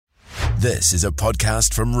This is a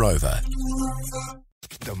podcast from Rover.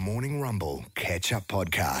 The Morning Rumble Catch-Up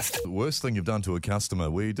Podcast. The worst thing you've done to a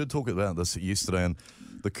customer. We did talk about this yesterday, and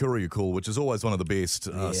the courier call, which is always one of the best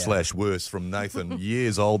slash worst from Nathan.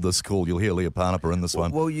 Years old, this call. You'll hear Leah Parnapa in this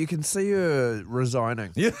one. Well, you can see her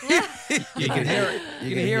resigning. Yeah. You can hear it.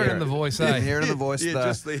 You can hear it in the voice, You eh? can hear it in the voice.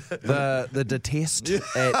 The detest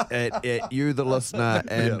at you, the listener,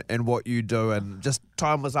 and what you do. And just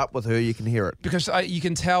time was up with her. You can hear it. Because you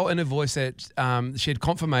can tell in her voice that she had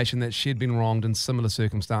confirmation that she had been wronged in similar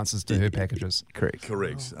circumstances to her packages. Correct.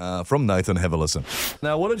 From Nathan, have a listen.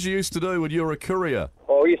 Now, what did you used to do when you were a courier?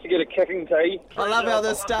 Oh, we used to get a kicking tea. I love how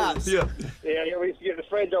this starts. Yeah. Yeah, we used to get the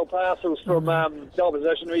fragile parcels from the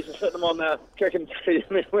opposition. We used to sit them on the kicking tea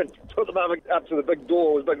and then we'd put them up to the big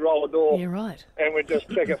door, it was a big roller door. Yeah, right. And we'd just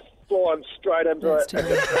kick it flying straight into That's it.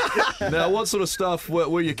 terrible. Now, what sort of stuff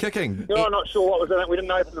were you kicking? No, I'm not sure what was in it. We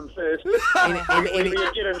didn't open them first. We'd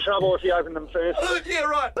get in trouble if you opened them first. Yeah,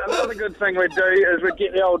 right. Another good thing we'd do is we'd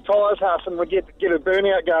get the old tyres huff and we'd get a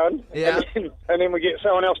burnout going. Yeah. And then we'd get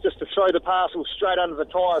someone else just to throw the parcel straight under the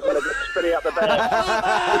tyres and they'd just spit out the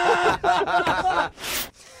bag.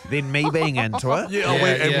 Then me being into it.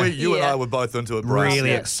 You and I were both into it, Bryce.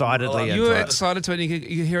 Really excitedly You into were it. excited to it, and you could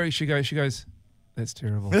hear it. She goes, that's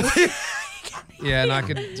terrible. Yeah, and I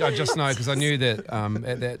just know because I knew that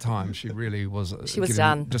at that time she really was. She was getting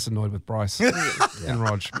done. just annoyed with Bryce and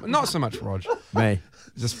Rog. Not so much Rog, Me.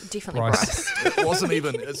 just Definitely Bryce. It wasn't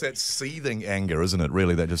even, it's that seething anger, isn't it?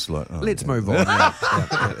 Really, that just like... Oh, Let's move on.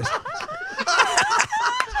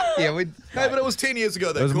 Yeah, we. Hey, but it was 10 years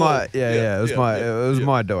ago, that It was call. my it was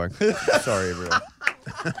my doing. Sorry, everyone.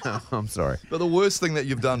 I'm sorry. But the worst thing that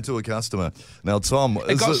you've done to a customer. Now, Tom...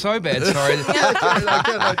 It got so bad. Sorry.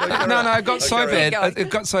 No, it got so bad. It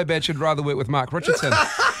got so bad. She'd rather work with Mark Richardson.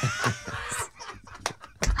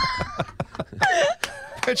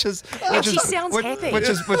 Which is She sounds happy. Which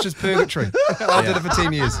is purgatory. I did it for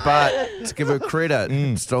 10 years. But to give her credit,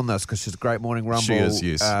 still on this, because she's a great Morning Rumble. She is,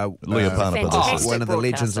 yes. Leah Parnapa. Fantastic One of the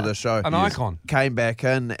legends of the show. An icon. Came back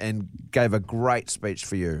in and gave a great speech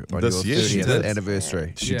for you on This your year she 30th did.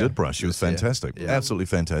 anniversary. She Yeah. did, Bryce. She was fantastic. Yeah. Absolutely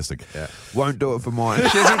fantastic. Yeah. Won't do it for mine.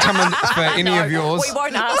 She hasn't come in for any of yours. We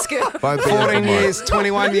won't ask her. Won't be it for 14 mine. years,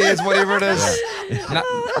 21 years, whatever it is.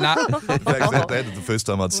 Nah. In fact, that is the first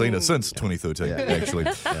time I'd seen it since 2013, actually.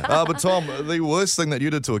 But Tom, the worst thing that you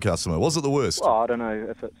did to a customer, was it the worst? Well, I don't know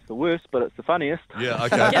if it's the worst, but it's the funniest. Yeah,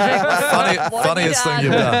 okay. Funniest thing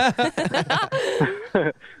you've done.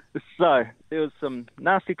 So, there was some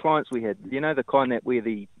nasty clients we had. You know, the kind that wear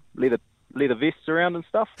the leather vests around and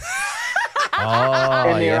stuff?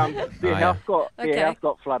 And their house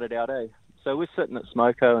got flooded out, eh? So we're sitting at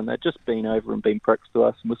Smoko, and they'd just been over and been pricks to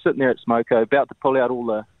us. And we're sitting there at Smoko, about to pull out all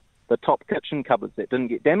the top kitchen cupboards that didn't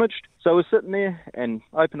get damaged. So we're sitting there and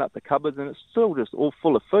open up the cupboards, and it's still just all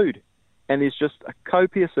full of food. And there's just a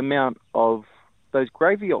copious amount of those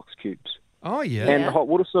gravy ox cubes. Oh, yeah. And the hot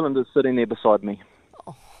water cylinder's sitting there beside me.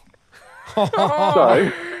 So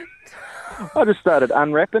I just started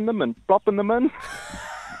unwrapping them and plopping them in.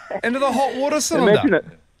 Into the hot water cylinder. Imagine it.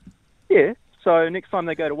 Yeah. So next time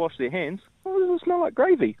they go to wash their hands, does it smell like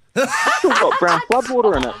gravy? Still got brown flood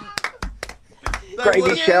water in it.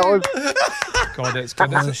 Gravy showers. God, that's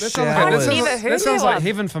good. That showers. sounds like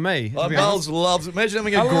heaven for me. to be Miles loves, imagine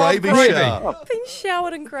having a I love gravy gravy. shower. Been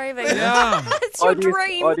showered in gravy. Yeah. It's your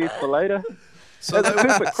dream. Ideas for later. So It's a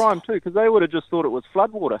perfect crime too, because they would have just thought it was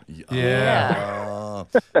flood water. Yeah.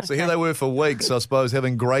 So here they were for weeks, I suppose,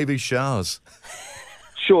 having gravy showers.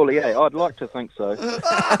 Surely, yeah, I'd like to think so.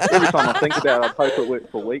 Every time I think about it, I hope it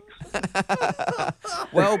worked for weeks.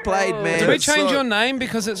 Well played, man. Did we change your name?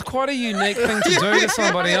 Because it's quite a unique thing to do to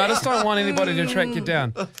somebody. I just don't want anybody to track you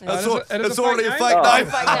down. It's already a fake Oh. name.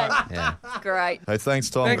 Yeah. Great. Hey, thanks,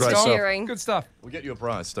 Tom. Thanks, Great Tom. stuff. Sharing. Good stuff. We'll get you a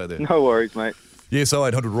prize. Stay there. No worries, mate. Yes,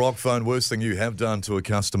 0800 Rock Phone, worst thing you have done to a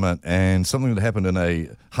customer, and something that happened in a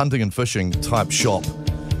hunting and fishing type shop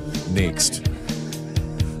next.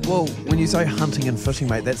 Well, when you say hunting and fishing,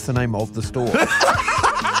 mate, that's the name of the store.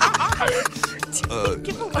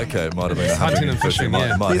 Okay, it might have been a hunting and fishing.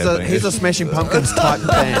 yeah. Might have been. He's a Smashing Pumpkins type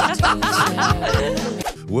band.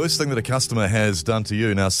 Worst thing that a customer has done to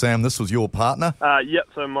you. Now, Sam, this was your partner. Yep,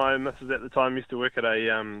 so my missus at the time used to work at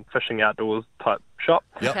a fishing outdoors type shop.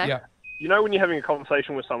 Yep. Okay. Yeah. You know when you're having a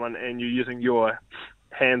conversation with someone and you're using your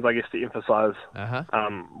hands, I guess, to emphasise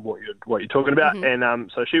what you're talking about. Mm-hmm.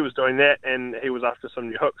 And so she was doing that, and he was after some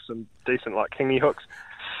new hooks, some decent like kingy hooks.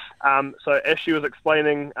 So as she was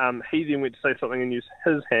explaining, he then went to say something and use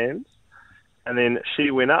his hands, and then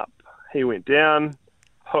she went up, he went down,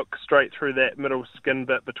 hook straight through that middle skin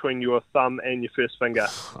bit between your thumb and your first finger.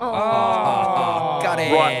 Got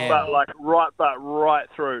it. Right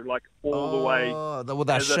through, like all the way. Well,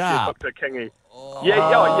 they're as if you sharp. hooked a kingy. Yeah,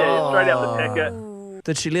 straight out the packet.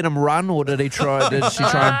 Did she let him run, or did she try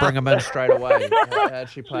and bring him in straight away? How'd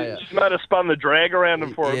she play it? She might have spun the drag around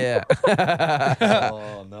him for him. Yeah.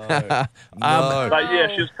 Oh no. No. But yeah,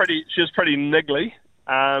 she was pretty niggly.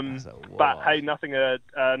 But hey, nothing a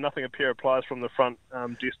pair of pliers from the front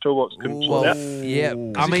desk toolbox couldn't pull it out. Yeah.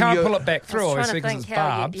 You can't pull it back through, I was obviously, trying because to it's think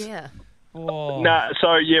how barbs. yeah. Oh. No,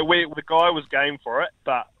 so yeah, the guy was game for it,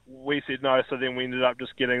 but we said no. So then we ended up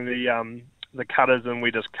just getting the cutters, and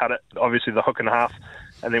we just cut it, obviously the hook in half,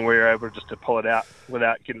 and then we were able just to pull it out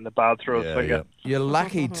without getting the barb through his finger. You're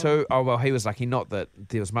lucky too. Oh, well, he was lucky. Not that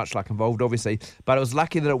there was much luck involved, obviously, but it was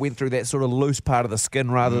lucky that it went through that sort of loose part of the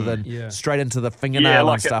skin rather than straight into the fingernail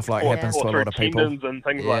and stuff like happens to a lot of people. Tendons and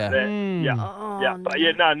things like that. But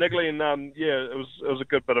niggly, and it was a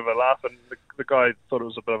good bit of a laugh, and the guy thought it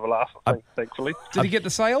was a bit of a laugh, thankfully. Did he get the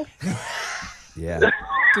sale? Yeah.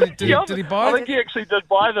 Did he buy I it? think he actually did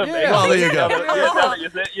buy them. Yeah. Well, there you go.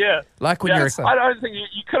 Like when you're I don't think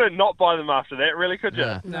you couldn't not buy them after that, really, could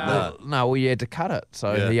you? No. well, you had to cut it,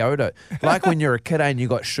 so he owed it. Like when you're a kid and you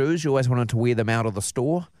got shoes, you always wanted to wear them out of the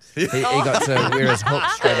store. He got to wear his hook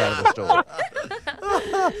straight out of the store.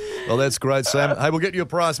 Well, that's great, Sam. Hey, we'll get you a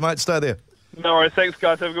prize, mate. Stay there. No worries. Thanks,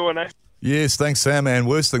 guys. Have a good one, eh? Yes, thanks, Sam. And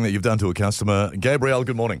worst thing that you've done to a customer, Gabrielle.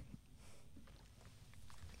 Good morning.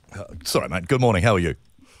 Sorry, mate. Good morning. How are you?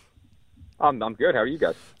 I'm good. How are you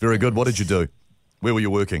guys? Very good. What did you do? Where were you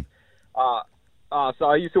working? So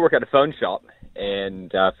I used to work at a phone shop,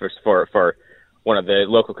 and for one of the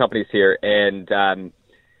local companies here, and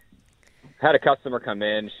had a customer come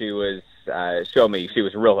in. She was showing me. She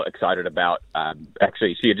was real excited about.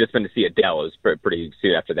 Actually, she had just been to see Adele. It was pretty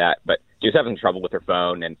soon after that, but she was having trouble with her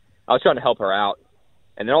phone, and I was trying to help her out.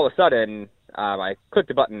 And then all of a sudden, I clicked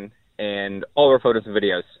a button, and all of her photos and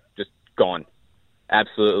videos just gone,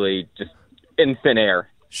 absolutely just in thin air.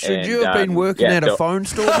 Should you have been working at a phone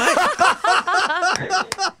store, mate?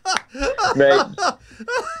 Mate,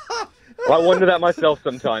 well, I wonder that myself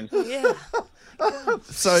sometimes. Yeah.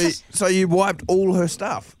 So you wiped all her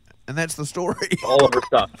stuff, and that's the story. All of her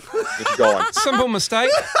stuff is gone. Simple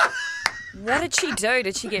mistake. What did she do?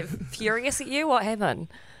 Did she get furious at you? What happened?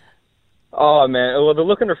 Oh man, well, the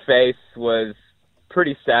look on her face was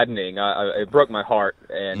pretty saddening. It broke my heart,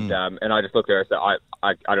 and I just looked at her and said,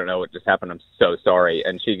 I don't know what just happened. I'm so sorry.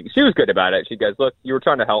 And she was good about it. She goes, look, you were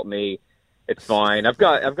trying to help me. It's fine. I've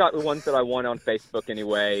got the ones that I won on Facebook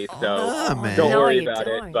anyway, so don't worry about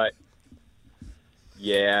it. But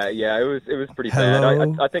yeah, it was pretty bad.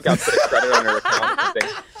 I think I put a credit on her account or something.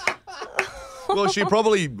 Well, she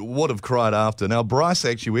probably would have cried after. Now, Bryce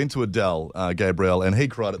actually went to Adele, Gabrielle, and he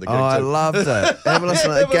cried at the gig I too. loved it. Have a listen.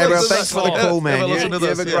 Gabrielle, thanks for the call, man. You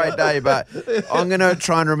have a great day, but I'm going to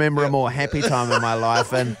try and remember a more happy time in my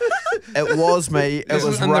life, and it was me. It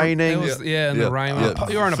was raining. In the rain. Yeah.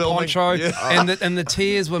 You were in a poncho, and the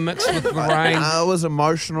tears were mixed with the rain. It was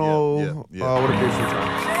emotional. Yeah. Oh, what a beautiful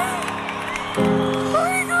time.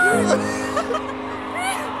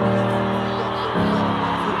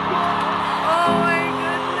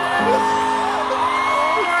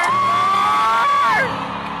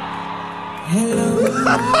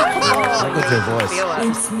 Look at your voice.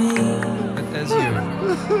 It's me. It is you.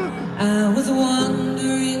 I was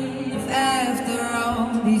wondering if after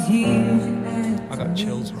all these years I got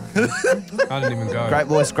chills, right? I didn't even go. Great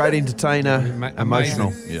voice, great entertainer,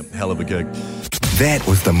 emotional. Yeah, hell of a gig. That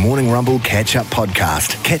was the Morning Rumble Catch Up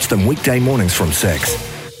Podcast. Catch them weekday mornings from 6.